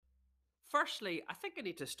Firstly, I think I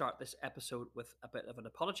need to start this episode with a bit of an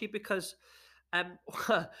apology because um,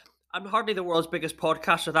 I'm hardly the world's biggest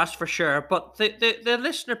podcaster, that's for sure. But the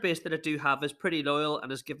listener base that I do have is pretty loyal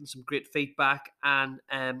and has given some great feedback. And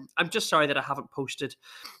I'm just sorry that I haven't posted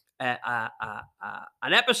an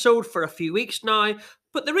episode for a few weeks now.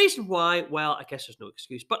 But the reason why, well, I guess there's no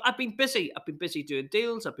excuse. But I've been busy. I've been busy doing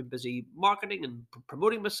deals. I've been busy marketing and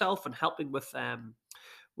promoting myself and helping with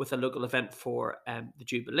a local event for the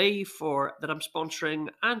Jubilee for that I'm sponsoring,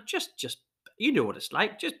 and just you know what it's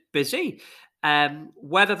like, just busy.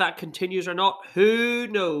 Whether that continues or not, who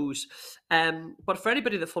knows? But for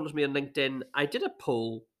anybody that follows me on LinkedIn, I did a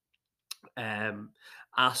poll um,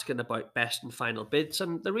 asking about best and final bids.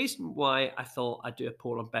 And the reason why I thought I'd do a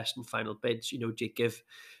poll on best and final bids,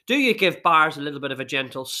 do you give buyers a little bit of a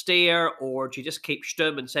gentle steer, or do you just keep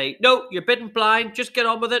stum and say, no, you're bidding blind, just get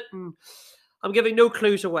on with it, and I'm giving no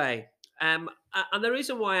clues away. And the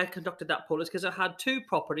reason why I conducted that poll is because I had two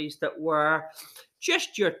properties that were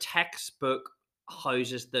just your textbook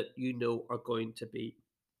houses that you know are going to be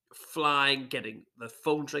flying, getting the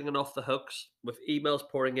phones ringing off the hooks with emails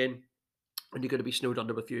pouring in, and you're going to be snowed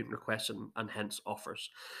under with viewing requests and hence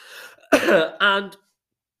offers. And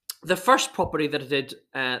the first property that I did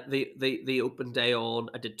the open day on,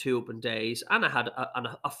 I did two open days, and I had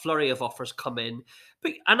a flurry of offers come in.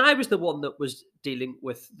 And I was the one that was dealing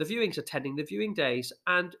with the viewings, attending the viewing days.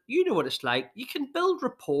 And you know what it's like. You can build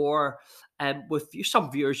rapport with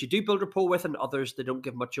some viewers. You do build rapport with, and others they don't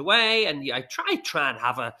give much away. And I try and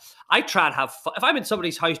have fun. If I'm in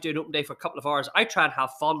somebody's house doing open day for a couple of hours, I try and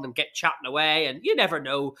have fun and get chatting away. And you never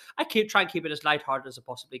know. I keep try and keep it as lighthearted as I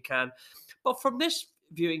possibly can. But from this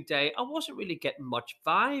viewing day, I wasn't really getting much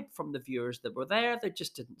vibe from the viewers that were there. They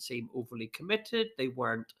just didn't seem overly committed.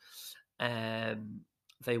 Um,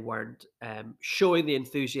 they weren't showing the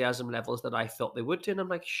enthusiasm levels that I thought they would do. And I'm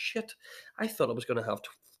like, shit, I thought I was going to have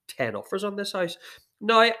 10 offers on this house.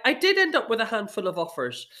 Now, I did end up with a handful of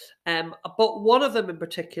offers, but one of them in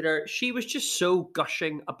particular, she was just so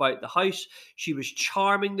gushing about the house. She was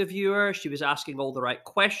charming the viewer. She was asking all the right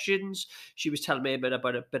questions. She was telling me a bit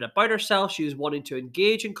about herself. She was wanting to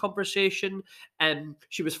engage in conversation, and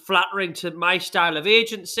she was flattering to my style of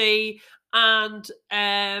agency. And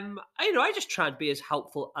I just try and be as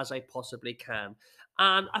helpful as I possibly can.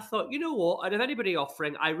 And I thought, you know what? Out of anybody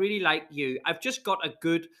offering, I really like you. I've just got a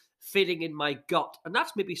good feeling in my gut, and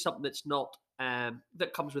that's maybe something that's not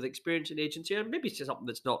that comes with experience in agency, and maybe it's just something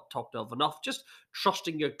that's not talked of enough. Just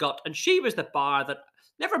trusting your gut. And she was the bar that,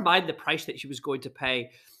 never mind the price that she was going to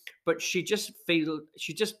pay, but she just.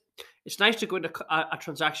 It's nice to go into a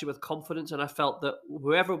transaction with confidence, and I felt that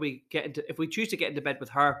whoever we get into, if we choose to get into bed with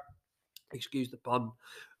her, excuse the pun,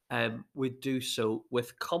 would do so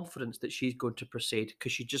with confidence that she's going to proceed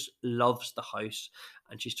because she just loves the house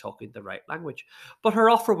and she's talking the right language. But her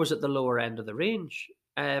offer was at the lower end of the range.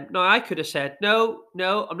 Now, I could have said, no,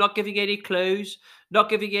 no, I'm not giving any clues, not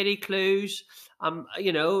giving any clues.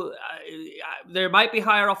 There might be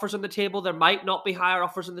higher offers on the table, there might not be higher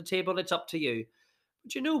offers on the table. It's up to you.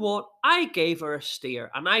 But you know what? I gave her a steer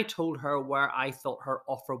and I told her where I thought her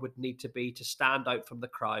offer would need to be to stand out from the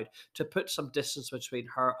crowd, to put some distance between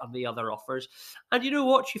her and the other offers. And you know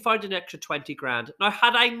what? She found an extra 20 grand. Now,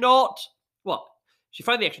 had I not, what? She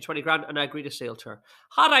found the extra 20 grand and I agreed to sale to her.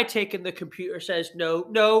 Had I taken the computer says no,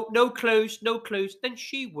 no, no clues, no clues, then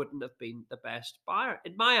she wouldn't have been the best buyer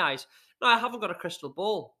in my eyes. Now, I haven't got a crystal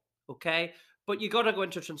ball, okay? But you got to go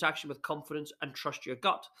into a transaction with confidence and trust your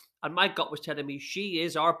gut. And my gut was telling me she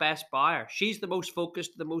is our best buyer. She's the most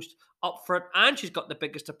focused, the most upfront, and she's got the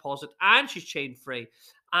biggest deposit, and she's chain free.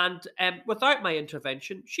 And without my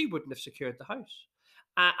intervention, she wouldn't have secured the house.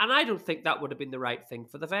 And I don't think that would have been the right thing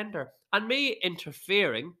for the vendor. And me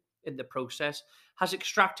interfering in the process has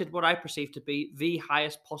extracted what I perceive to be the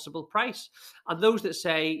highest possible price. And those that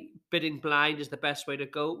say bidding blind is the best way to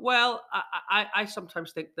go, well, I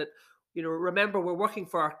sometimes think that, remember, we're working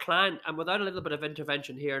for our client, and without a little bit of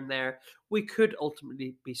intervention here and there, we could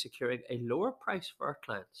ultimately be securing a lower price for our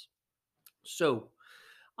clients. So,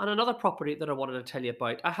 on another property that I wanted to tell you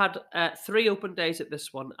about, I had three open days at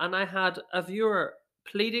this one, and I had a viewer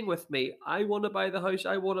pleading with me, I want to buy the house,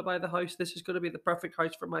 I want to buy the house, this is going to be the perfect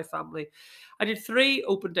house for my family. I did three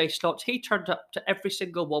open day slots. He turned up to every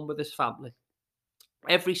single one with his family.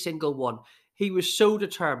 Every single one. He was so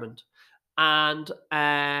determined. And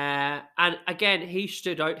again, he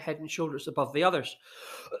stood out head and shoulders above the others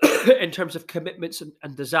in terms of commitments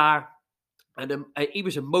and desire. And he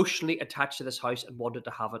was emotionally attached to this house and wanted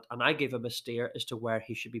to have it. And I gave him a steer as to where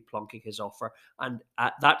he should be plonking his offer. And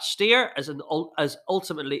that steer as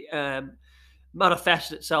ultimately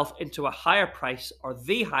manifested itself into a higher price or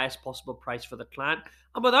the highest possible price for the client.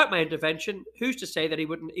 And without my intervention, who's to say that he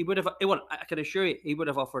would have, well, I can assure you, he would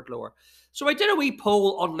have offered lower. So I did a wee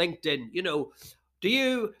poll on LinkedIn, do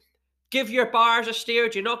you give your buyers a steer?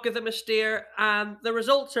 Do you not give them a steer? And the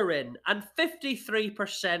results are in. And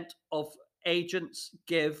 53% of agents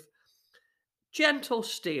give gentle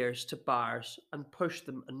steers to buyers and push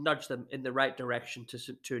them and nudge them in the right direction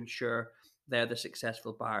to ensure they're the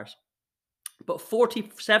successful buyers. But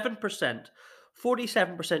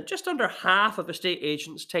 47%, just under half of estate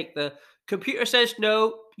agents take the computer says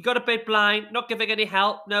no, you got to bid blind, not giving any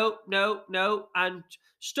help, no, no, no, and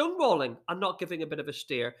stonewalling and not giving a bit of a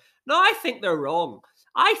steer. Now, I think they're wrong.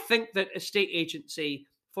 I think that estate agency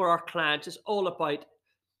for our clients is all about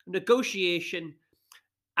negotiation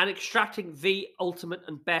and extracting the ultimate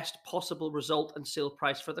and best possible result and sale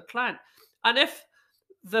price for the client. And if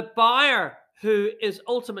the buyer who is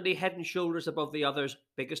ultimately head and shoulders above the others,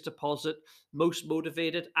 biggest deposit, most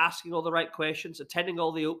motivated, asking all the right questions, attending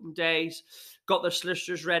all the open days, got their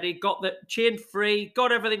solicitors ready, got the chain free,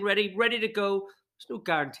 got everything ready to go. There's no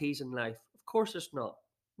guarantees in life. Of course there's not.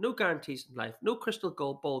 No guarantees in life. No crystal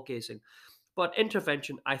ball gazing. But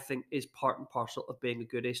intervention, I think, is part and parcel of being a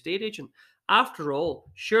good estate agent. After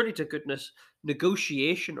all, surely to goodness,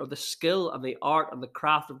 negotiation, or the skill and the art and the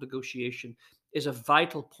craft of negotiation, is a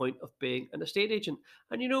vital point of being an estate agent.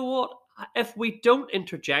 And you know what? If we don't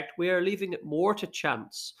interject, we are leaving it more to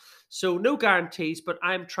chance. So no guarantees, but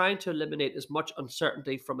I'm trying to eliminate as much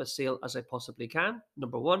uncertainty from a sale as I possibly can,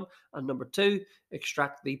 number one. And number two,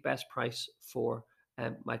 extract the best price for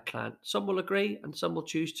my client. Some will agree and some will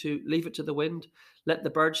choose to leave it to the wind, let the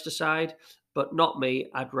birds decide, but not me.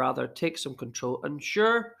 I'd rather take some control and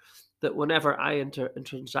ensure that whenever I enter a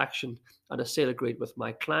transaction and a sale agreed with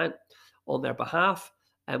my client on their behalf,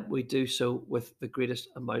 we do so with the greatest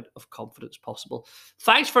amount of confidence possible.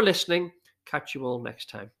 Thanks for listening. Catch you all next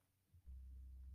time.